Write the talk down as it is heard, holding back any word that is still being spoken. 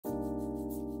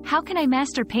How can I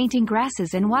master painting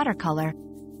grasses in watercolor?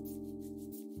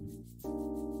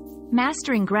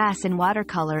 Mastering grass in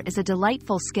watercolor is a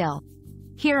delightful skill.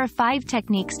 Here are 5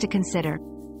 techniques to consider.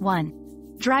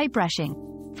 1. Dry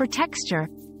brushing. For texture,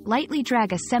 lightly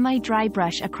drag a semi-dry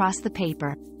brush across the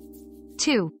paper.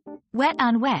 2. Wet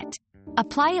on wet.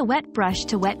 Apply a wet brush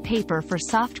to wet paper for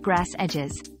soft grass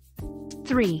edges.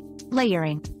 3.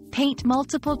 Layering. Paint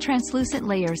multiple translucent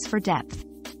layers for depth.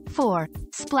 4.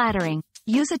 Splattering.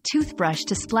 Use a toothbrush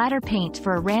to splatter paint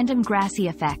for a random grassy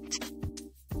effect.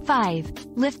 5.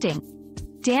 Lifting.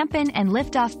 Dampen and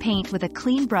lift off paint with a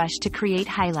clean brush to create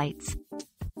highlights.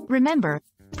 Remember,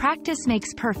 practice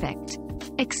makes perfect.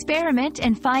 Experiment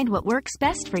and find what works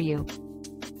best for you.